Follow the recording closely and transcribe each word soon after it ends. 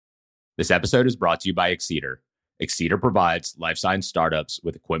This episode is brought to you by Acquisit. Acquisit provides life science startups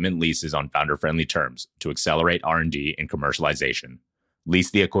with equipment leases on founder-friendly terms to accelerate R&D and commercialization.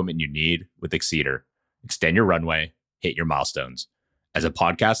 Lease the equipment you need with Acquisit. Extend your runway, hit your milestones. As a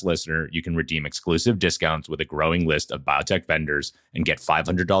podcast listener, you can redeem exclusive discounts with a growing list of biotech vendors and get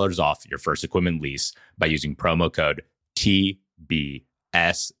 $500 off your first equipment lease by using promo code TBSP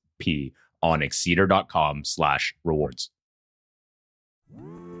on acquisit.com/rewards.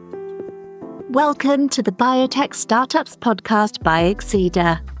 Welcome to the Biotech Startups Podcast by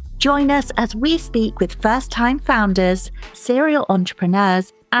Acquisit. Join us as we speak with first-time founders, serial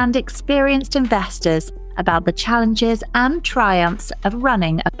entrepreneurs, and experienced investors about the challenges and triumphs of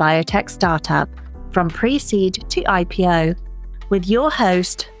running a biotech startup, from pre-seed to IPO, with your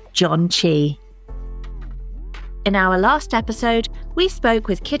host, John Chi. In our last episode, we spoke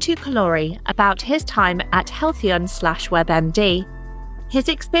with Kittu Kolluri about his time at Healthion/WebMD, his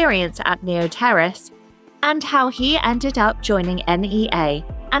experience at Neotribe, and how he ended up joining NEA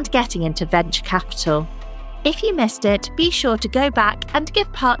and getting into venture capital. If you missed it, be sure to go back and give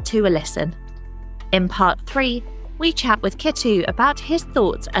part 2 a listen. In part 3, we chat with Kittu about his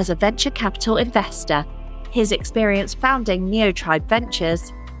thoughts as a venture capital investor, his experience founding Neotribe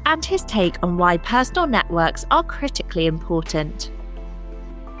Ventures, and his take on why personal networks are critically important.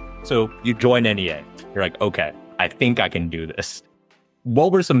 So you join NEA. You're like, okay, I think I can do this.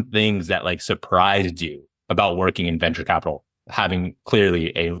 What were some things that surprised you about working in venture capital, having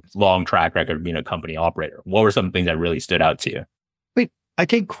clearly a long track record of being a company operator? What were some things that really stood out to you? I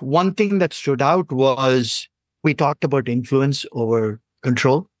think one thing that stood out was we talked about influence over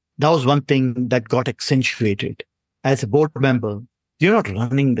control. That was one thing that got accentuated. As a board member, you're not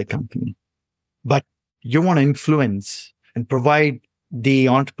running the company, but you want to influence and provide the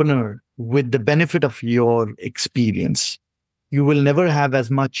entrepreneur with the benefit of your experience. You will never have as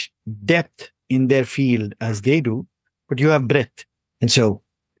much depth in their field as they do, but you have breadth. And so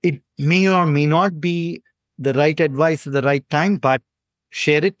it may or may not be the right advice at the right time, but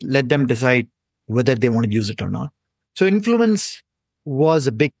share it, let them decide whether they want to use it or not. So influence was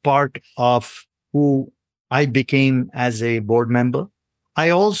a big part of who I became as a board member.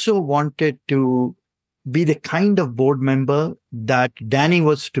 I also wanted to be the kind of board member that Danny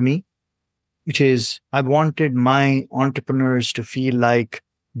was to me, which is I wanted my entrepreneurs to feel like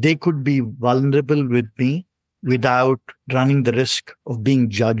they could be vulnerable with me without running the risk of being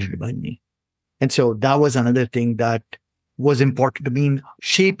judged by me. And so that was another thing that was important to me in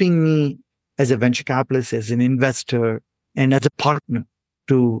shaping me as a venture capitalist, as an investor, and as a partner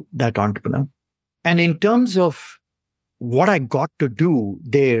to that entrepreneur. And in terms of what I got to do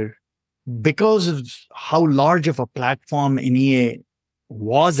there, because of how large of a platform NEA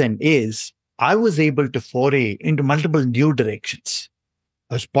was and is, I was able to foray into multiple new directions.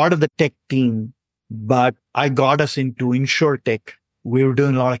 I was part of the tech team, but I got us into insurtech. We were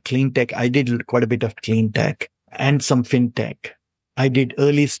doing a lot of clean tech. I did quite a bit of clean tech and some fintech. I did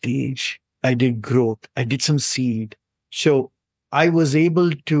early stage. I did growth. I did some seed. So I was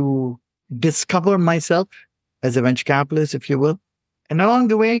able to discover myself as a venture capitalist, if you will. And along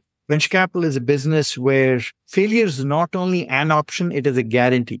the way, venture capital is a business where failure is not only an option, it is a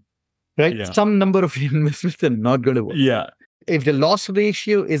guarantee, right? Yeah. Some number of investments are not going to work. Yeah. If the loss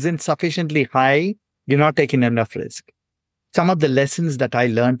ratio isn't sufficiently high, you're not taking enough risk. Some of the lessons that I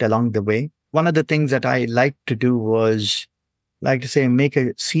learned along the way, one of the things that I liked to do was, make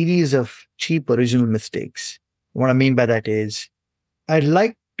a series of cheap original mistakes. What I mean by that is, I'd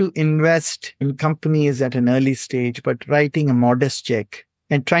like to invest in companies at an early stage, but writing a modest check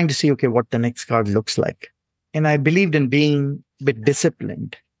and trying to see, what the next card looks like. And I believed in being a bit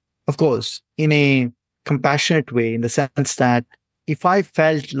disciplined. Of course, in a compassionate way, in the sense that if I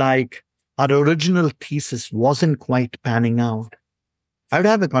felt like our original thesis wasn't quite panning out, I would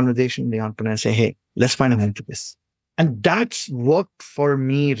have a conversation with the entrepreneur and say, hey, let's find a home to this. And that's worked for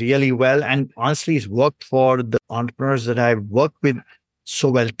me really well. And honestly, it's worked for the entrepreneurs that I've worked with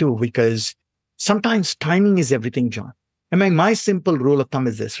so well too, because sometimes timing is everything, John. I mean, my simple rule of thumb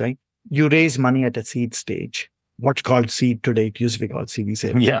is this, right? You raise money at a seed stage. What's called seed today, it used to be called Series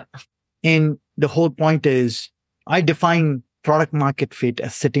A. Yeah. And the whole point is, I define product market fit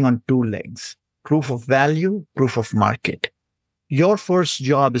as sitting on 2 legs: proof of value, proof of market. Your first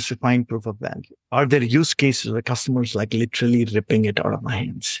job is to find proof of value. Are there use cases where customers literally ripping it out of my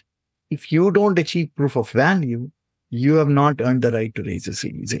hands? If you don't achieve proof of value, you have not earned the right to raise a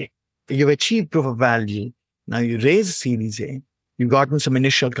Series A. You've achieved proof of value. Now you raise a Series A. You've gotten some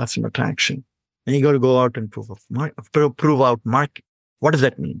initial customer traction. And you got to go out and prove out market. What does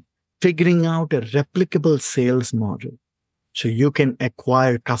that mean? Figuring out a replicable sales model So you can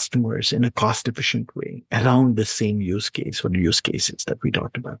acquire customers in a cost-efficient way around the same use case or use cases that we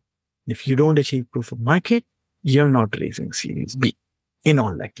talked about. If you don't achieve proof of market, you're not raising Series B in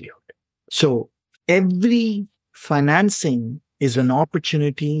all likelihood. So every financing is an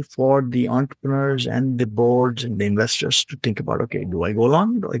opportunity for the entrepreneurs and the boards and the investors to think about, okay, do I go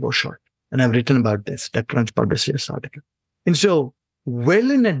long? Do I go short? And I've written about this. TechCrunch published this article. And so well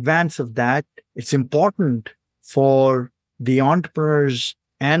in advance of that, it's important for the entrepreneurs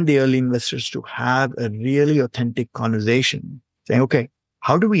and the early investors to have a really authentic conversation saying, okay,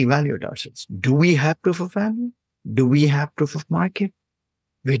 how do we evaluate ourselves? Do we have proof of value? Do we have proof of market?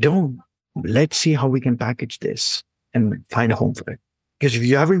 We don't. Let's see how we can package this and find a home for it. Because if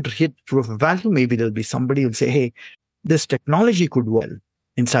you haven't hit proof of value, maybe there'll be somebody who'll say, hey, this technology could work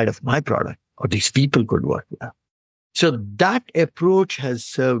inside of my product, or these people could work well. So that approach has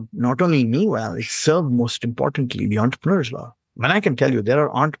served not only me well, it served most importantly the entrepreneurs well. And I can tell you, there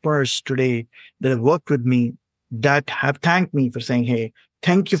are entrepreneurs today that have worked with me that have thanked me for saying, hey,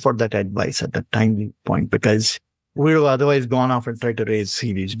 thank you for that advice at that timely point, because we would have otherwise gone off and tried to raise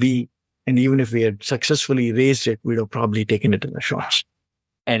Series B. And even if we had successfully raised it, we'd have probably taken it in the shorts.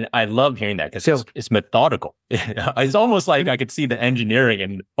 And I love hearing that because it's methodical. It's almost like I could see the engineering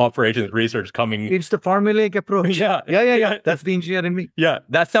and operations research coming. It's the formulaic approach. Yeah. That's the engineer in me. Yeah.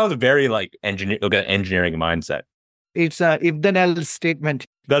 That sounds very like engineering mindset. It's a if then else statement.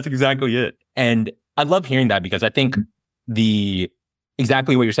 That's exactly it. And I love hearing that because I think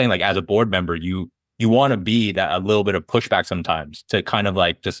exactly what you're saying, like as a board member, you want to be that a little bit of pushback sometimes to kind of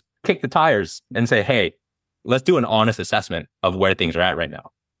like just kick the tires and say, hey, let's do an honest assessment of where things are at right now.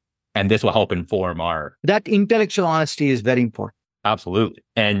 And this will help inform That intellectual honesty is very important. Absolutely.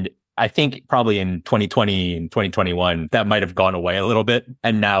 And I think probably in 2020 and 2021, that might have gone away a little bit.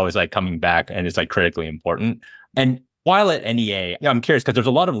 And now is like coming back and it's like critically important. And while at NEA, I'm curious because there's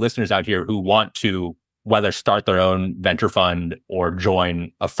a lot of listeners out here who want to whether start their own venture fund or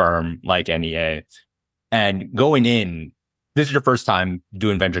join a firm like NEA. And going in, this is your first time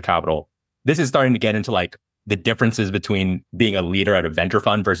doing venture capital. This is starting to get into like the differences between being a leader at a venture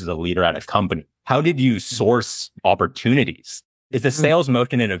fund versus a leader at a company. How did you source opportunities? Is the sales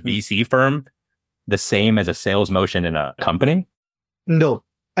motion in a VC firm the same as a sales motion in a company? No.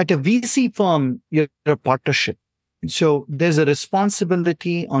 At a VC firm, you're a partnership. So there's a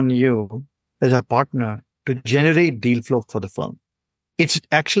responsibility on you as a partner to generate deal flow for the firm. It's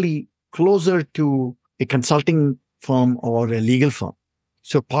actually closer to a consulting firm or a legal firm.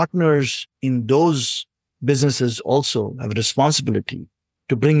 So partners in those businesses also have a responsibility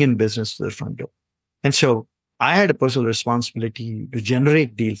to bring in business to the front door. And so I had a personal responsibility to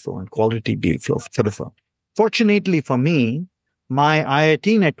generate deal flow and quality deal flow for the firm. Fortunately for me, my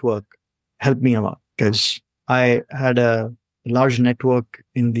IIT network helped me a lot because I had a large network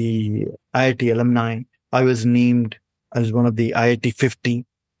in the IIT alumni. I was named as one of the IIT 50,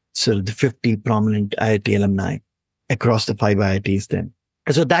 so the 50 prominent IIT alumni across the 5 IITs then.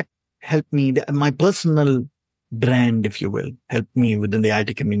 And so that helped me, my personal brand, if you will, helped me within the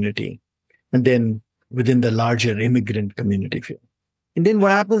IIT community and then within the larger immigrant community field. And then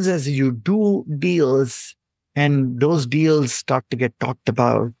what happens is you do deals and those deals start to get talked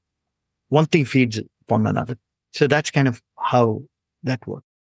about. One thing feeds upon another. So that's kind of how that works.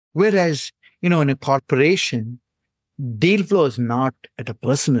 Whereas, in a corporation, deal flow is not at a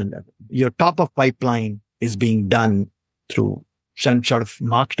personal level. Your top of pipeline is being done through some sort of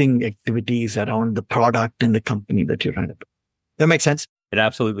marketing activities around the product and the company that you're running. That makes sense? It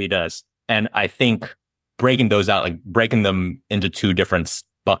absolutely does. And I think breaking those out, like breaking them into 2 different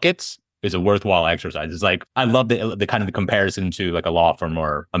buckets is a worthwhile exercise. It's like, I love the kind of the comparison to like a law firm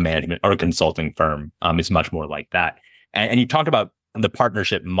or a management or a consulting firm. It's much more like that. And you talked about the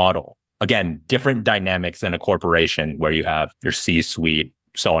partnership model. Again, different dynamics than a corporation where you have your C-suite,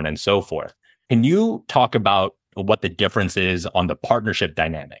 so on and so forth. Can you talk about what the difference is on the partnership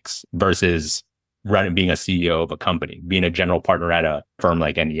dynamics versus being a CEO of a company, being a general partner at a firm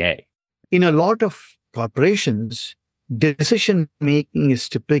like NEA? In a lot of corporations, decision-making is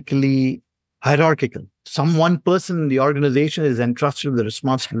typically hierarchical. One person in the organization is entrusted with the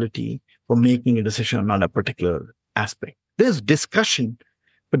responsibility for making a decision on a particular aspect. There's discussion,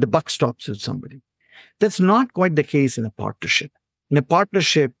 but the buck stops with somebody. That's not quite the case in a partnership. In a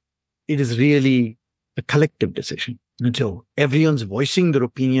partnership, it is really a collective decision. And so everyone's voicing their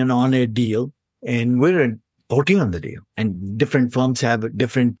opinion on a deal, and we're voting on the deal. And different firms have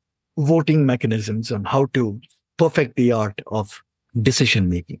different voting mechanisms on how to perfect the art of decision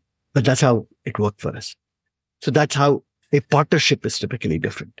making. But that's how it worked for us. So that's how a partnership is typically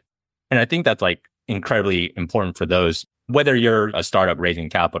different. And I think that's like incredibly important for those Whether you're a startup raising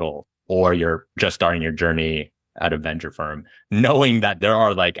capital or you're just starting your journey at a venture firm, knowing that there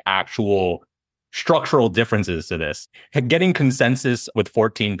are like actual structural differences to this. Getting consensus with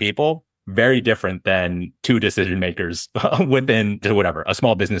 14 people, very different than two decision makers within whatever, a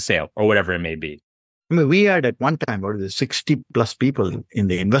small business sale or whatever it may be. I mean, we had at one time, 60 plus people in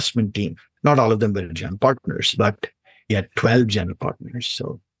the investment team. Not all of them were general partners, but we had 12 general partners.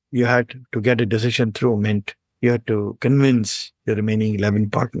 So you had to get a decision through meant you had to convince the remaining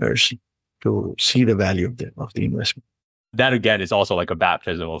 11 partners to see the value of the investment. That again is also like a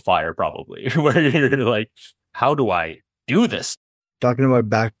baptism of fire, probably, where you're like, how do I do this? Talking about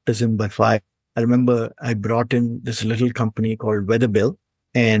baptism by fire, I remember I brought in this little company called Weatherbill,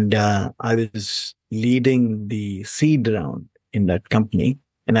 and I was leading the seed round in that company,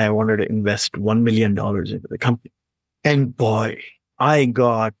 and I wanted to invest $1 million into the company. And boy, I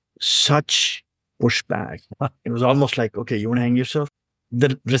got such pushback. It was almost like, okay, you want to hang yourself?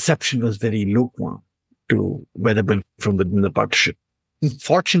 The reception was very lukewarm to Weatherbill from within the partnership.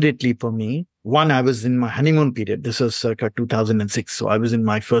 Fortunately for me, one, I was in my honeymoon period. This was circa 2006. So I was in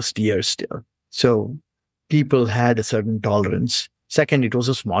my first year still. So people had a certain tolerance. Second, it was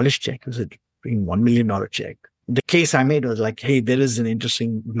a smallish check. It was a $1 million check. The case I made was like, hey, there is an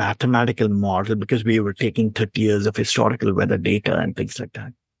interesting mathematical model because we were taking 30 years of historical weather data and things like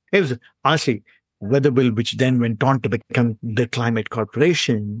that. It was honestly, Weatherbill, which then went on to become the Climate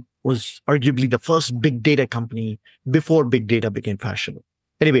Corporation, was arguably the first big data company before big data became fashionable.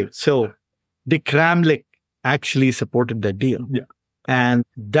 Anyway, so Dick Kramlich actually supported that deal. Yeah. And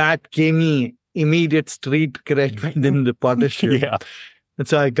that gave me immediate street cred within the partnership. Yeah. And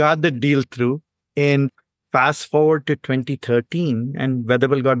so I got the deal through. And fast forward to 2013, and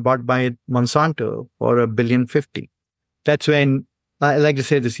Weatherbill got bought by Monsanto for $1.05 billion. That's when, I like to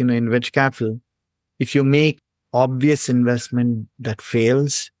say this, in venture capital, if you make obvious investment that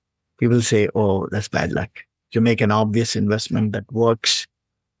fails, people say, oh, that's bad luck. If you make an obvious investment that works,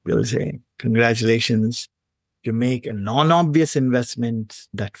 people say, congratulations. If you make a non-obvious investment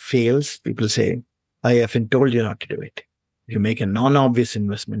that fails, people say, I haven't told you not to do it. If you make a non-obvious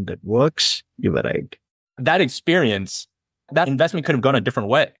investment that works, you were right. That experience, that investment could have gone a different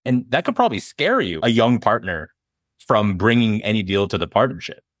way. And that could probably scare you, a young partner, from bringing any deal to the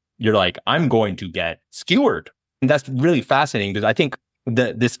partnership. You're like, I'm going to get skewered. And that's really fascinating because I think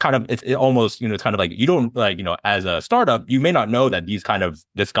this kind of, it's almost, it's kind of like, you don't like, as a startup, you may not know that these kind of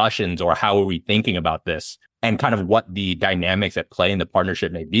discussions or how are we thinking about this and kind of what the dynamics at play in the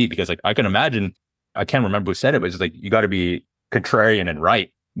partnership may be. Because like, I can imagine, I can't remember who said it, but it's like, you got to be contrarian and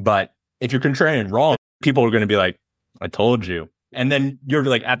right. But if you're contrarian and wrong, people are going to be like, I told you. And then you're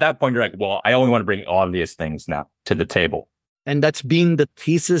like, at that point, you're like, well, I only want to bring obvious things now to the table. And that's been the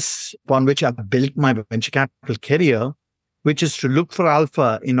thesis upon which I've built my venture capital career, which is to look for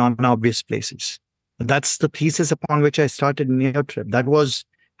alpha in unobvious places. That's the thesis upon which I started Neotribe. That was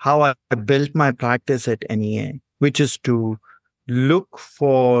how I built my practice at NEA, which is to look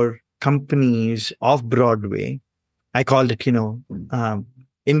for companies off Broadway. I called it,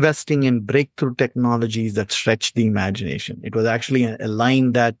 investing in breakthrough technologies that stretch the imagination. It was actually a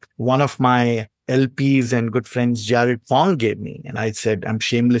line that one of my LPs and good friends, Jared Fong, gave me. And I said, I'm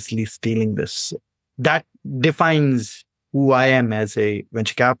shamelessly stealing this. That defines who I am as a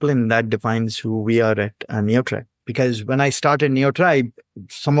venture capitalist, and that defines who we are at Neotribe. Because when I started Neotribe,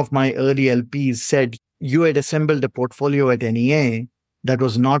 some of my early LPs said, you had assembled a portfolio at NEA that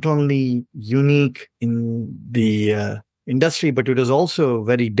was not only unique in the industry, but it was also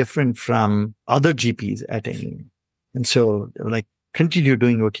very different from other GPs at NEA. And so they were like, continue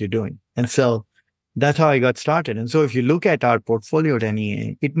doing what you're doing. And so that's how I got started. And so if you look at our portfolio at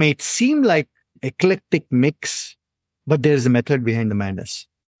NEA, it may seem like eclectic mix, but there's a method behind the madness.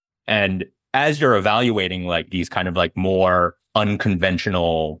 And as you're evaluating like these kind of like more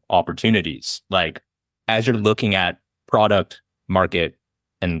unconventional opportunities, like as you're looking at product, market,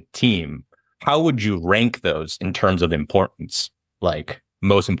 and team, how would you rank those in terms of importance? Like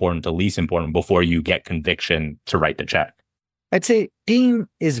most important to least important before you get conviction to write the check? I'd say team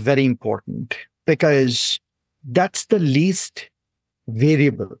is very important because that's the least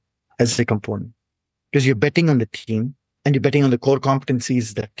variable as a component. Because you're betting on the team and you're betting on the core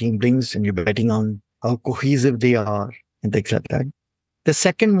competencies that team brings and you're betting on how cohesive they are and things like that. The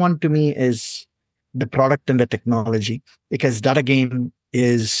second one to me is the product and the technology, because that again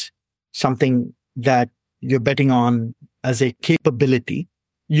is something that you're betting on as a capability.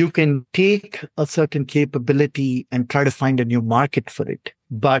 You can take a certain capability and try to find a new market for it.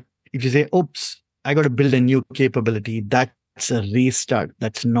 But if you say, oops, I got to build a new capability, that's a restart.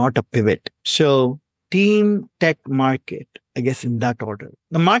 That's not a pivot. So team, tech, market, I guess in that order.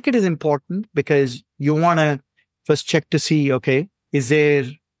 The market is important because you want to first check to see, okay, is there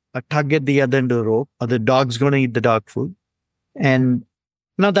a tug at the other end of the rope? Are the dogs going to eat the dog food? And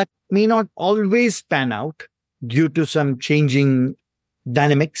now that may not always pan out due to some changing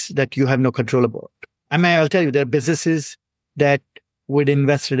dynamics that you have no control about. I'll tell you, there are businesses that would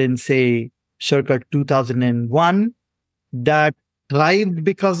invested in, say, circa 2001 that thrived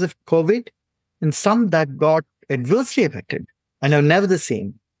because of COVID, and some that got adversely affected and are never the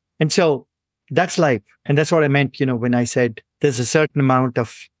same. And so that's life. And that's what I meant, when I said there's a certain amount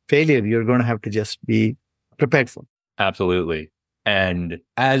of failure you're going to have to just be prepared for. Absolutely. And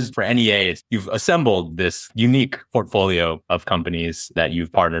as for NEA, you've assembled this unique portfolio of companies that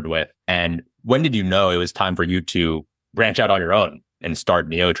you've partnered with. And when did you know it was time for you to branch out on your own and start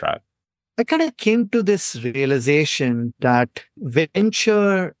Neotribe? I kind of came to this realization that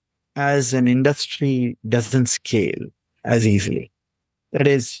venture as an industry doesn't scale as easily. That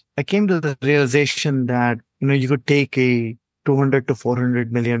is, I came to the realization that, you could take a $200 to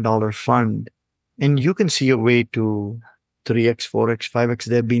 $400 million fund and you can see a way to 3x, 4x, 5x.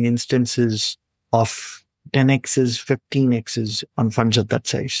 There have been instances of 10x's, 15x's on funds of that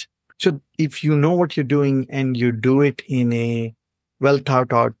size. So if you know what you're doing and you do it in a well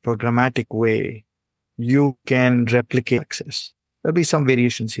thought out programmatic way, you can replicate access. There'll be some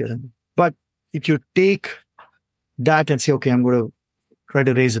variations here. But if you take that and say, okay, I'm going to try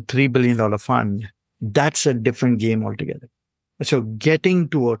to raise a $3 billion fund, that's a different game altogether. So getting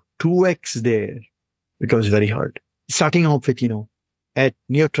to a 2x there becomes very hard. Starting off with, at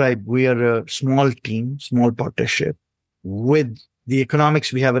Neotribe, we are a small team, small partnership. With the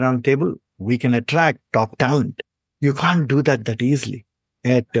economics we have around the table, we can attract top talent. You can't do that easily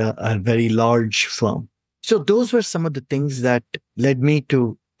at a very large firm. So those were some of the things that led me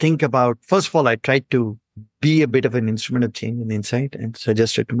to think about. First of all, I tried to be a bit of an instrument of change and insight and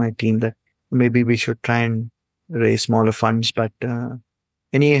suggested to my team that maybe we should try and raise smaller funds. But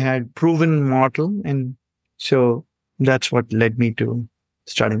NEA had proven model. And so that's what led me to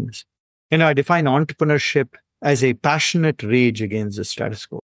starting this. I define entrepreneurship as a passionate rage against the status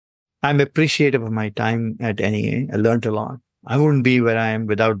quo. I'm appreciative of my time at NEA. I learned a lot. I wouldn't be where I am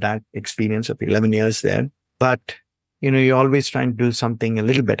without that experience of 11 years there. But, you're always trying to do something a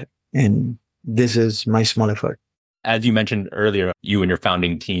little better. And this is my small effort. As you mentioned earlier, you and your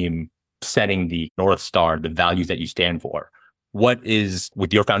founding team setting the North Star, the values that you stand for. What is,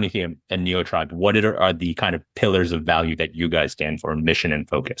 with your founding team and Neotribe, what are the kind of pillars of value that you guys stand for, mission and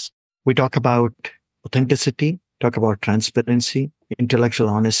focus? We talk about authenticity, talk about transparency, intellectual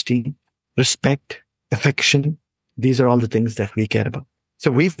honesty, respect, affection. These are all the things that we care about.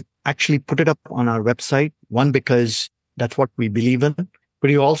 So we've actually put it up on our website, one, because that's what we believe in, but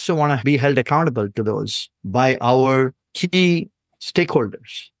you also want to be held accountable to those by our key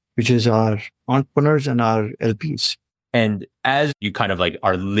stakeholders, which is our entrepreneurs and our LPs. And as you kind of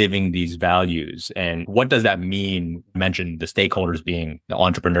are living these values, and what does that mean? You mentioned the stakeholders being the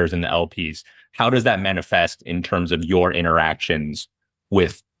entrepreneurs and the LPs. How does that manifest in terms of your interactions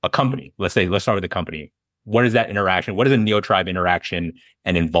with a company? Let's start with the company. What is that interaction? What is a Neotribe interaction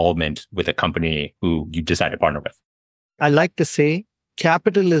and involvement with a company who you decide to partner with? I like to say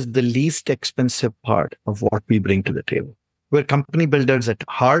capital is the least expensive part of what we bring to the table. We're company builders at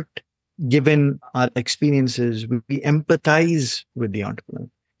heart. Given our experiences, we empathize with the entrepreneur.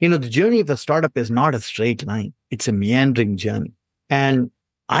 The journey of a startup is not a straight line. It's a meandering journey. And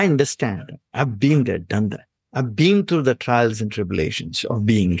I understand. I've been there, done that. I've been through the trials and tribulations of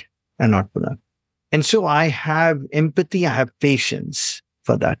being an entrepreneur. And so I have empathy. I have patience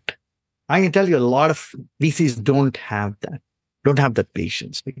for that. I can tell you a lot of VCs don't have that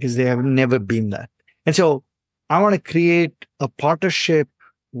patience because they have never been that. And so I want to create a partnership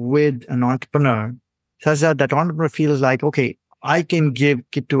with an entrepreneur such that that entrepreneur feels like, okay, I can give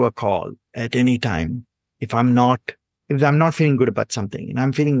Kittu a call at any time if I'm not feeling good about something and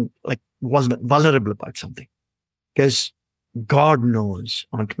I'm feeling vulnerable about something. Because God knows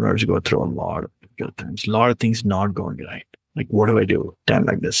entrepreneurs go through a lot of difficult times, a lot of things not going right. Like, what do I do at a time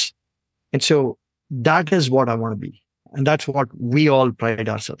like this? And so that is what I want to be. And that's what we all pride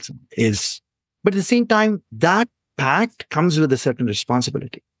ourselves in is. But at the same time, that pact comes with a certain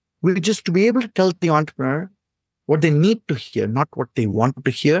responsibility. We just to be able to tell the entrepreneur what they need to hear, not what they want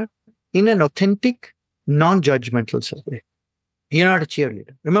to hear, in an authentic, non-judgmental way. You're not a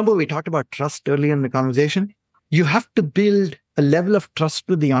cheerleader. Remember, we talked about trust earlier in the conversation. You have to build a level of trust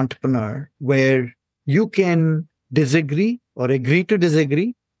with the entrepreneur where you can disagree or agree to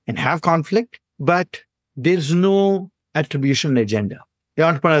disagree and have conflict, but there's no attribution agenda. The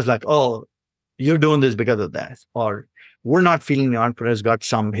entrepreneur is like, oh, you're doing this because of that, or we're not feeling the entrepreneur's got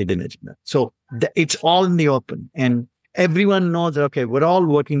some hidden agenda. So it's all in the open and everyone knows that, okay, we're all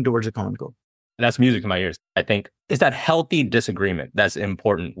working towards a common goal. That's music to my ears. I think it's that healthy disagreement that's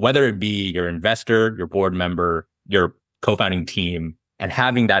important, whether it be your investor, your board member, your co-founding team, and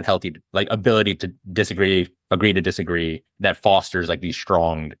having that healthy ability to agree to disagree that fosters these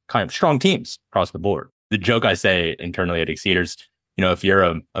strong teams across the board. The joke I say internally at Acquisit is, if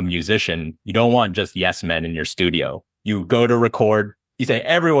you're a musician, you don't want just yes men in your studio. You go to record, you say,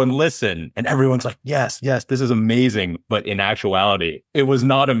 everyone listen. And everyone's like, yes, this is amazing. But in actuality, it was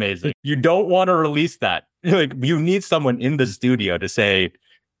not amazing. You don't want to release that. You need someone in the studio to say,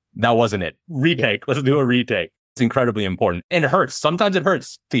 that wasn't it. Retake. Let's do a retake. It's incredibly important. And it hurts. Sometimes it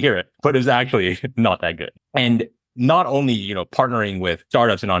hurts to hear it, but it's actually not that good. And not only, partnering with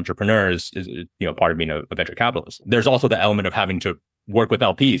startups and entrepreneurs is, part of being a venture capitalist. There's also the element of having to work with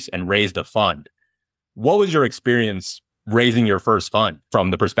LPs and raise the fund. What was your experience raising your first fund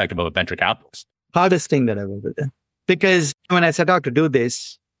from the perspective of a venture capitalist? Hardest thing that I've ever done. Because when I set out to do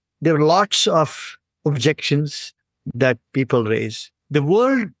this, there were lots of objections that people raise. The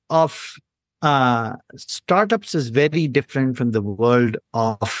world of startups is very different from the world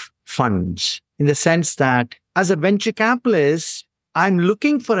of funds, in the sense that as a venture capitalist, I'm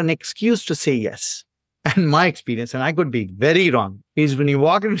looking for an excuse to say yes. And my experience, and I could be very wrong, is when you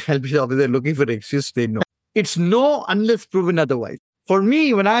walk into an LP office, they're looking for an excuse to say no. It's no unless proven otherwise. For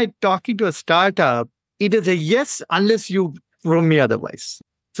me, when I'm talking to a startup, it is a yes unless you prove me otherwise.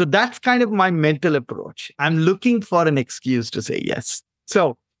 So that's kind of my mental approach. I'm looking for an excuse to say yes.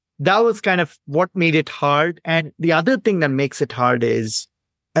 So that was kind of what made it hard. And the other thing that makes it hard is,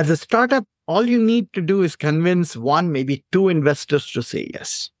 as a startup, all you need to do is convince one, maybe two investors to say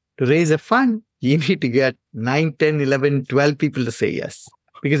yes. To raise a fund, you need to get 9, 10, 11, 12 people to say yes,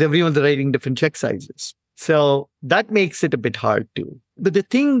 because everyone's writing different check sizes. So that makes it a bit hard too. But the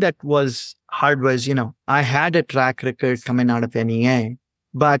thing that was hard was, I had a track record coming out of NEA,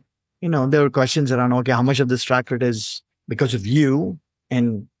 but, there were questions around, okay, how much of this track record is because of you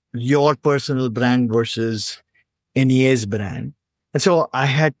and your personal brand versus NEA's brand? And so I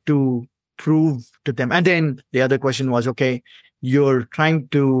had to prove to them. And then the other question was, okay, you're trying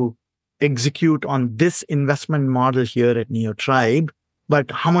to execute on this investment model here at Neotribe, but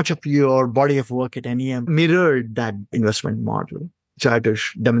how much of your body of work at NEA mirrored that investment model? So I had to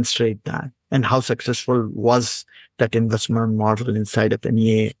demonstrate that. And how successful was that investment model inside of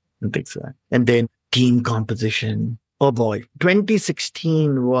NEA and things like that. And then team composition. Oh boy,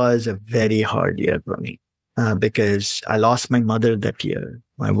 2016 was a very hard year for me because I lost my mother that year.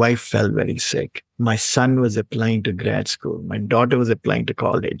 My wife fell very sick. My son was applying to grad school. My daughter was applying to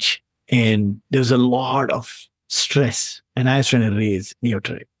college. And there was a lot of stress. And I was trying to raise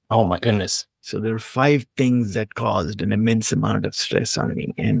Neotribe. Oh my goodness. So there were 5 things that caused an immense amount of stress on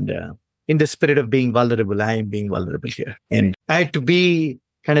me. And in the spirit of being vulnerable, I am being vulnerable here. And I had to be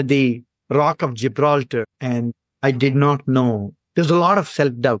kind of the rock of Gibraltar. And I did not know. There's a lot of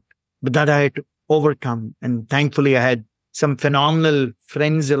self-doubt, but that I had to overcome. And thankfully, I had some phenomenal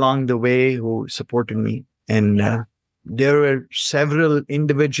friends along the way who supported me. And there were several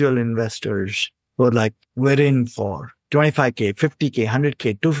individual investors who were like, we're in for 25K, 50K,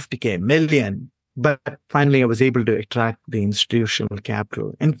 100K, 250K, million. But finally, I was able to attract the institutional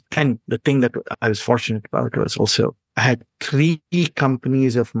capital. And the thing that I was fortunate about was also, I had 3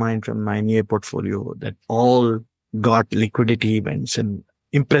 companies of mine from my NEA portfolio that all got liquidity events and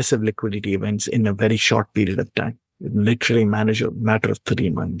impressive liquidity events in a very short period of time. It literally managed a matter of 3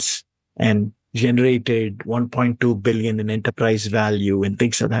 months and generated 1.2 billion in enterprise value and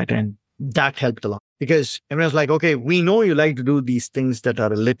things like that. And that helped a lot because everyone's like, okay, we know you like to do these things that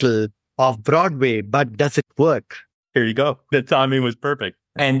are a little off Broadway, but does it work? Here you go. The timing was perfect.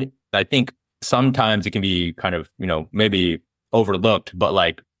 And I think sometimes it can be kind of, maybe overlooked, but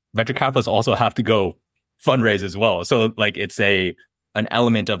venture capitalists also have to go fundraise as well. So it's an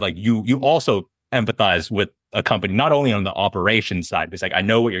element of you also empathize with a company, not only on the operations side, it's I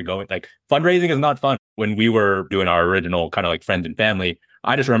know what you're going, fundraising is not fun. When we were doing our original kind of friends and family,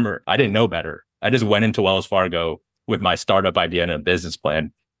 I just remember I didn't know better. I just went into Wells Fargo with my startup idea and a business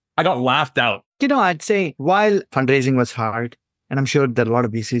plan. I got laughed out. I'd say while fundraising was hard, and I'm sure there are a lot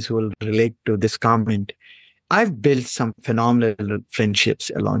of VCs who will relate to this comment, I've built some phenomenal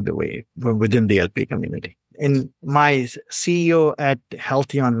friendships along the way within the LP community. And my CEO at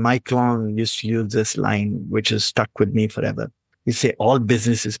Healthion, Mike Long, used to use this line, which has stuck with me forever. He say, all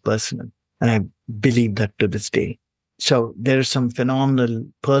business is personal. And I believe that to this day. So there are some phenomenal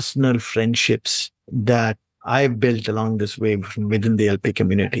personal friendships that I've built along this way from within the LP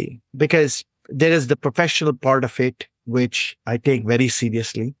community. Because there is the professional part of it, which I take very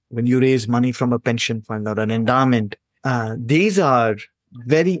seriously. When you raise money from a pension fund or an endowment, these are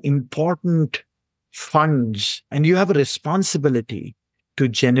very important funds, and you have a responsibility to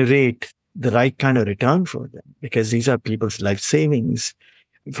generate the right kind of return for them, because these are people's life savings.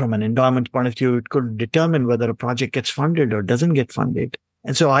 From an endowment point of view, it could determine whether a project gets funded or doesn't get funded.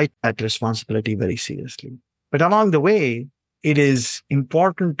 And so I take that responsibility very seriously. But along the way, it is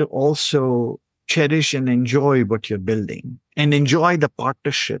important to also cherish and enjoy what you're building and enjoy the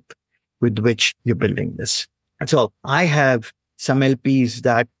partnership with which you're building this. And so I have some LPs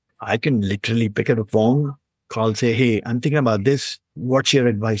that I can literally pick up a phone, call, say, hey, I'm thinking about this. What's your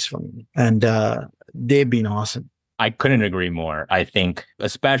advice for me? And they've been awesome. I couldn't agree more. I think,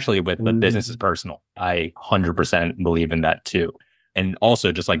 especially with the business is personal, I 100% believe in that too. And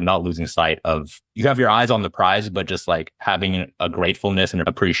also just like not losing sight of, you have your eyes on the prize, but just like having a gratefulness and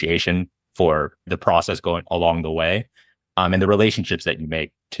appreciation for the process going along the way, and the relationships that you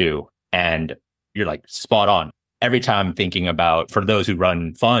make too. And you're like spot on. Every time thinking about, for those who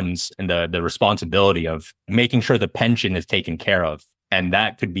run funds, and the responsibility of making sure the pension is taken care of. And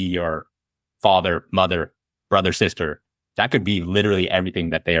that could be your father, mother, brother, sister. That could be literally everything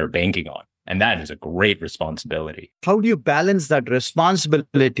that they are banking on. And that is a great responsibility. How do you balance that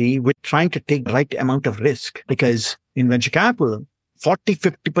responsibility with trying to take the right amount of risk? Because in venture capital,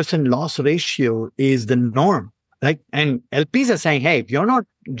 40-50% loss ratio is the norm, right? And LPs are saying, hey, if you're not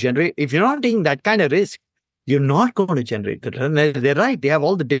taking that kind of risk, you're not going to generate the return. They're right. They have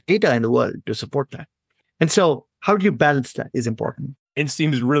all the data in the world to support that. And so how do you balance that is important. It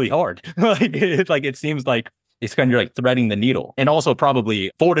seems really hard. It seems like it's kind of like threading the needle. And also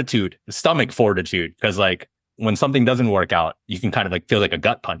probably fortitude, stomach fortitude, because like when something doesn't work out, you can kind of like feel like a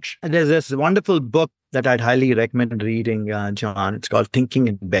gut punch. And there's this wonderful book that I'd highly recommend reading, John. It's called Thinking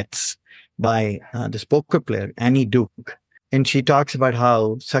in Bets by this poker player, Annie Duke. And she talks about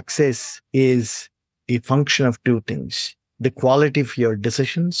how success is a function of two things: the quality of your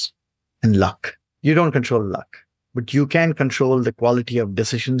decisions and luck. You don't control luck, but you can control the quality of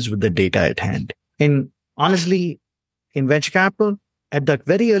decisions with the data at hand. And honestly, in venture capital, at that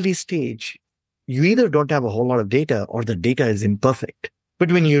very early stage, you either don't have a whole lot of data or the data is imperfect.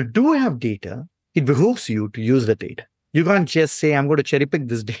 But when you do have data, it behooves you to use the data. You can't just say, I'm going to cherry pick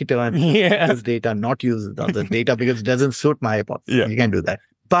this data and this data, not use the other data because it doesn't suit my hypothesis. Yeah. You can't do that.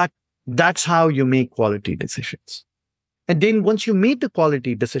 But that's how you make quality decisions. And then once you make the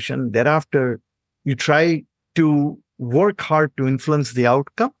quality decision, thereafter, you try to work hard to influence the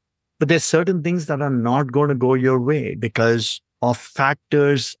outcome. But there's certain things that are not going to go your way because of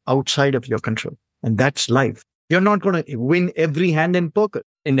factors outside of your control. And that's life. You're not going to win every hand in poker.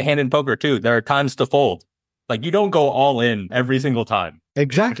 In the hand in poker too, there are times to fold. Like you don't go all in every single time.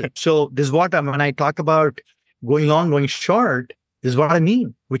 Exactly. So this is what when I talk about going long, going short, this is what I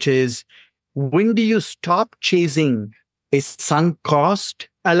mean, which is when do you stop chasing a sunk cost?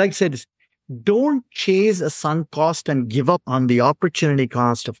 I like to say this. Don't chase a sunk cost and give up on the opportunity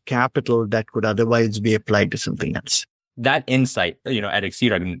cost of capital that could otherwise be applied to something else. That insight, at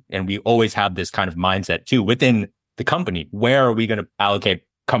Acquisit, and we always have this kind of mindset too within the company. Where are we going to allocate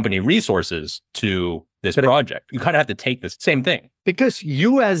company resources to this project? You kind of have to take this same thing. Because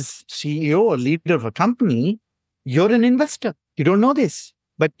you as CEO or leader of a company, you're an investor. You don't know this,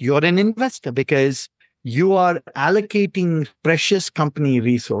 but you're an investor because you are allocating precious company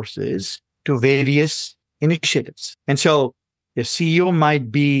resources to various initiatives. And so the CEO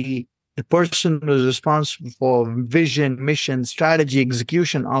might be the person who's responsible for vision, mission, strategy,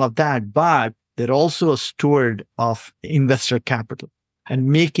 execution, all of that, but they're also a steward of investor capital and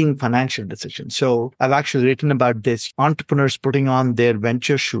making financial decisions. So I've actually written about this, entrepreneurs putting on their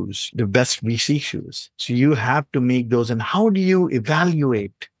venture shoes, the best VC shoes. So you have to make those. And how do you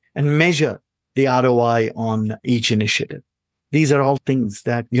evaluate and measure the ROI on each initiative? These are all things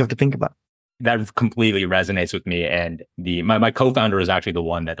that you have to think about. That completely resonates with me. And my co-founder is actually the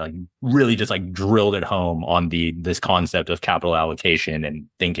one that really just drilled it home on this concept of capital allocation and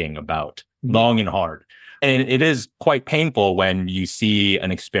thinking about long and hard. And it is quite painful when you see an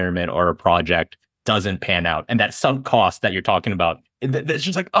experiment or a project doesn't pan out. And that sunk cost that you're talking about, it's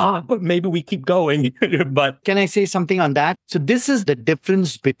just but maybe we keep going. But can I say something on that? So this is the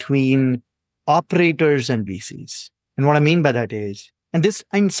difference between operators and VCs. And what I mean by that is, and this,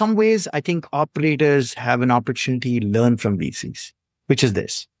 in some ways, I think operators have an opportunity to learn from VCs, which is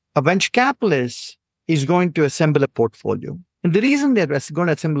this. A venture capitalist is going to assemble a portfolio. And the reason they're going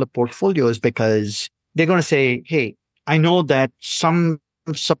to assemble a portfolio is because they're going to say, hey, I know that some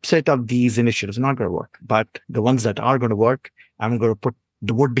subset of these initiatives are not going to work, but the ones that are going to work, I'm going to put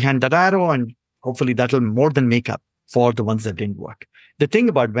the wood behind that arrow and hopefully that'll more than make up for the ones that didn't work. The thing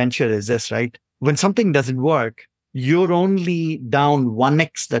about venture is this, right? When something doesn't work, you're only down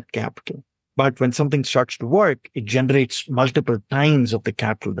 1x that capital. But when something starts to work, it generates multiple times of the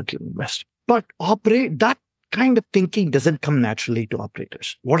capital that you invest. But that kind of thinking doesn't come naturally to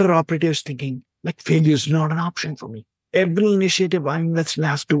operators. What are operators thinking? Like, failure is not an option for me. Every initiative I invest in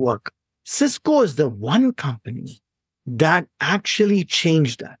has to work. Cisco is the one company that actually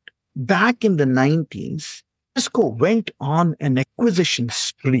changed that. Back in the 90s, Cisco went on an acquisition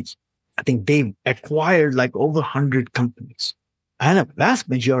spree. I think they acquired like over 100 companies. And a vast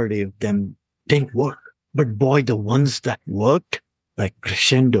majority of them didn't work. But boy, the ones that worked, like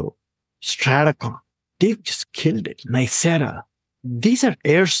Crescendo, Stratacom, they've just killed it. Nicera. These are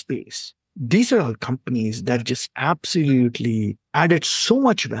airspace. These are all companies that just absolutely added so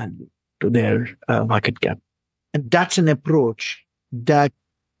much value to their market cap. And that's an approach that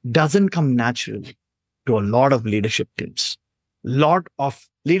doesn't come naturally to a lot of leadership teams. A lot of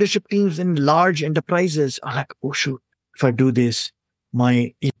leadership teams in large enterprises are like, oh, shoot, if I do this,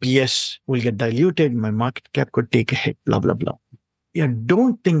 my EPS will get diluted. My market cap could take a hit, blah, blah, blah. Yeah,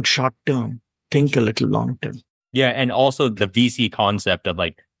 don't think short term. Think a little long term. Yeah. And also the VC concept of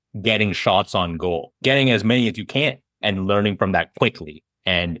like getting shots on goal, getting as many as you can and learning from that quickly.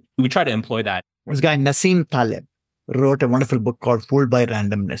 And we try to employ that. This guy, Nassim Taleb, wrote a wonderful book called Fooled by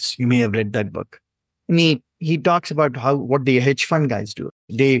Randomness. You may have read that book. And he talks about what the hedge fund guys do.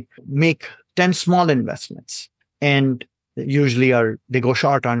 They make 10 small investments and usually they go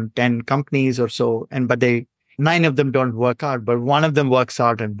short on 10 companies or so. But 9 of them don't work out, but one of them works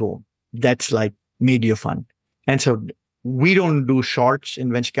out and boom, that's like media fund. And so we don't do shorts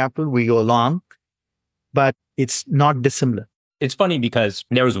in venture capital. We go long, but it's not dissimilar. It's funny because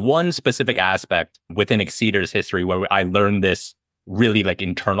there was one specific aspect within Exceder's history where I learned this, really like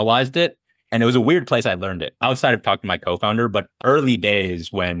internalized it. And it was a weird place I learned it outside of talking to my co-founder. But early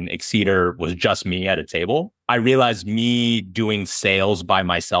days when Exceder was just me at a table, I realized me doing sales by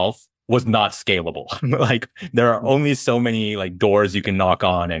myself was not scalable. Like there are only so many like doors you can knock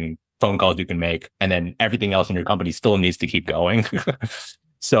on and phone calls you can make. And then everything else in your company still needs to keep going.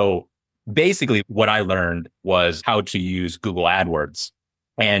 So basically what I learned was how to use Google AdWords.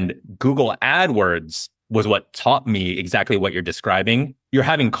 And Google AdWords was what taught me exactly what you're describing. You're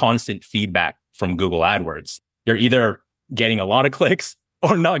having constant feedback from Google AdWords. You're either getting a lot of clicks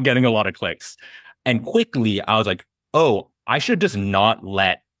or not getting a lot of clicks. And quickly, I was like, oh, I should just not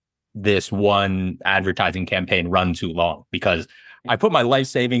let this one advertising campaign run too long because I put my life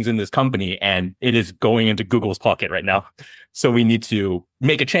savings in this company and it is going into Google's pocket right now. So we need to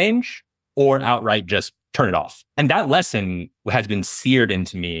make a change or outright just turn it off. And that lesson has been seared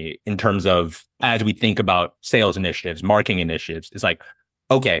into me in terms of as we think about sales initiatives, marketing initiatives, it's like,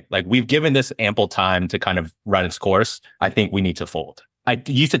 okay, like we've given this ample time to kind of run its course. I think we need to fold. I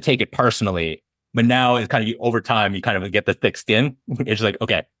used to take it personally, but now it's kind of over time, you kind of get the thick skin. It's like,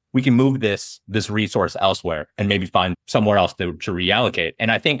 okay, we can move this resource elsewhere and maybe find somewhere else to reallocate.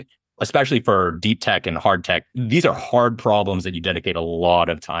 And I think, especially for deep tech and hard tech, these are hard problems that you dedicate a lot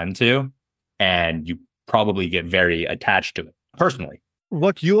of time to, and you probably get very attached to it personally.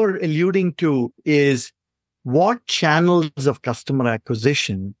 What you're alluding to is what channels of customer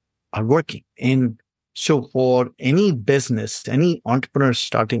acquisition are working. And so for any business, any entrepreneur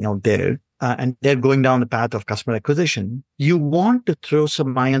starting out there, and they're going down the path of customer acquisition, you want to throw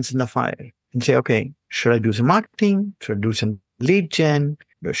some irons in the fire and say, okay, should I do some marketing? Should I do some lead gen?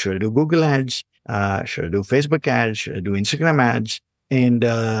 Should I do Google ads? Should I do Facebook ads? Should I do Instagram ads? And,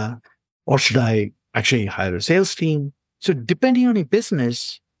 or should I actually hire a sales team? So depending on your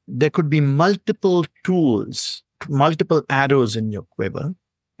business, there could be multiple tools, multiple arrows in your quiver.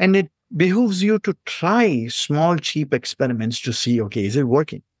 And it behooves you to try small, cheap experiments to see, okay, is it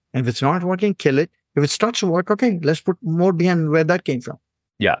working? And if it's not working, kill it. If it starts to work, okay, let's put more behind where that came from.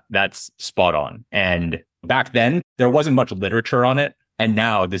 Yeah, that's spot on. And back then, there wasn't much literature on it. And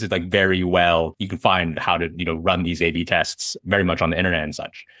now this is like very well, you can find how to, run these A/B tests very much on the internet and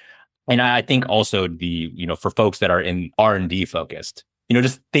such. And I think also for folks that are in R&D focused,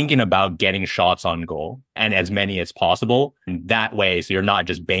 just thinking about getting shots on goal and as many as possible that way. So you're not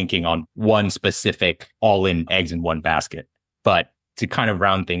just banking on one specific all-in eggs in one basket, but to kind of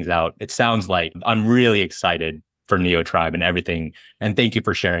round things out, it sounds like I'm really excited for Neotribe and everything. And thank you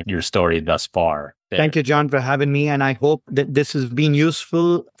for sharing your story thus far. Thank you, John, for having me. And I hope that this has been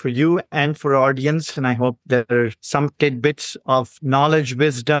useful for you and for our audience. And I hope there are some tidbits of knowledge,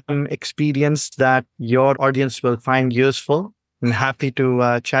 wisdom, experience that your audience will find useful. I'm happy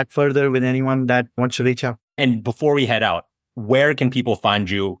to chat further with anyone that wants to reach out. And before we head out, where can people find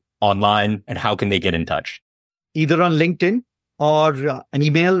you online, and how can they get in touch? Either on LinkedIn or an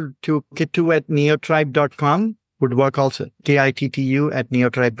email to kittu@neotribe.com would work also.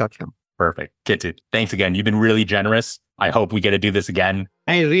 kittu@neotribe.com. Perfect. Kittu, thanks again. You've been really generous. I hope we get to do this again.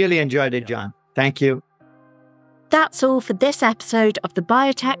 I really enjoyed it, John. Thank you. That's all for this episode of the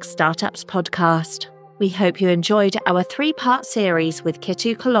Biotech Startups podcast. We hope you enjoyed our 3-part series with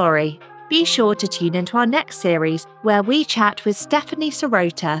Kittu Kolluri. Be sure to tune into our next series where we chat with Stephanie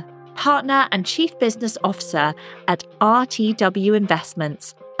Sirota, Partner and Chief Business Officer at RTW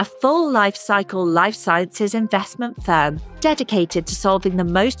Investments, a full life cycle life sciences investment firm dedicated to solving the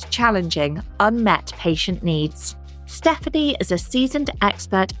most challenging, unmet patient needs. Stephanie is a seasoned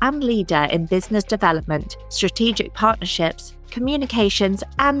expert and leader in business development, strategic partnerships, communications,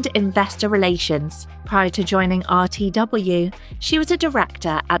 and investor relations. Prior to joining RTW, she was a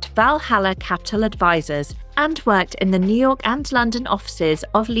director at Valhalla Capital Advisors and worked in the New York and London offices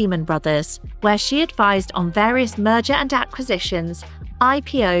of Lehman Brothers, where she advised on various merger and acquisitions,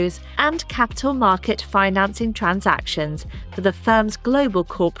 IPOs, and capital market financing transactions for the firm's global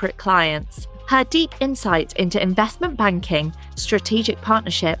corporate clients. Her deep insights into investment banking, strategic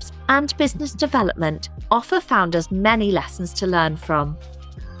partnerships, and business development offer founders many lessons to learn from.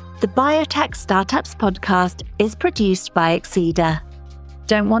 The Biotech Startups podcast is produced by Acquisit.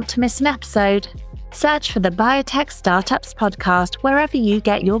 Don't want to miss an episode? Search for the Biotech Startups podcast wherever you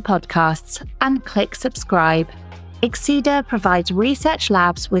get your podcasts and click subscribe. Acquisit provides research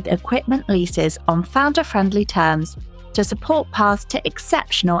labs with equipment leases on founder-friendly terms to support paths to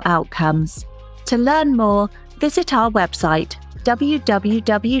exceptional outcomes. To learn more, visit our website,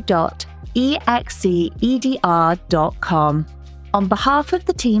 www.exedr.com. On behalf of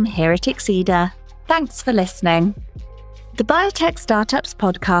the team here at Acquisit, thanks for listening. The Biotech Startups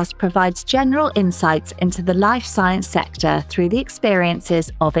podcast provides general insights into the life science sector through the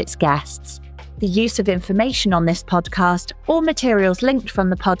experiences of its guests. The use of information on this podcast or materials linked from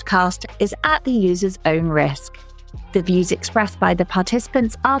the podcast is at the user's own risk. The views expressed by the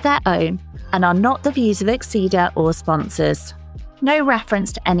participants are their own and are not the views of Acquisit or sponsors. No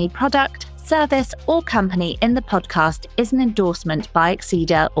reference to any product, service, or company in the podcast is an endorsement by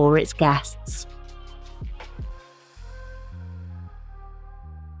Acquisit or its guests.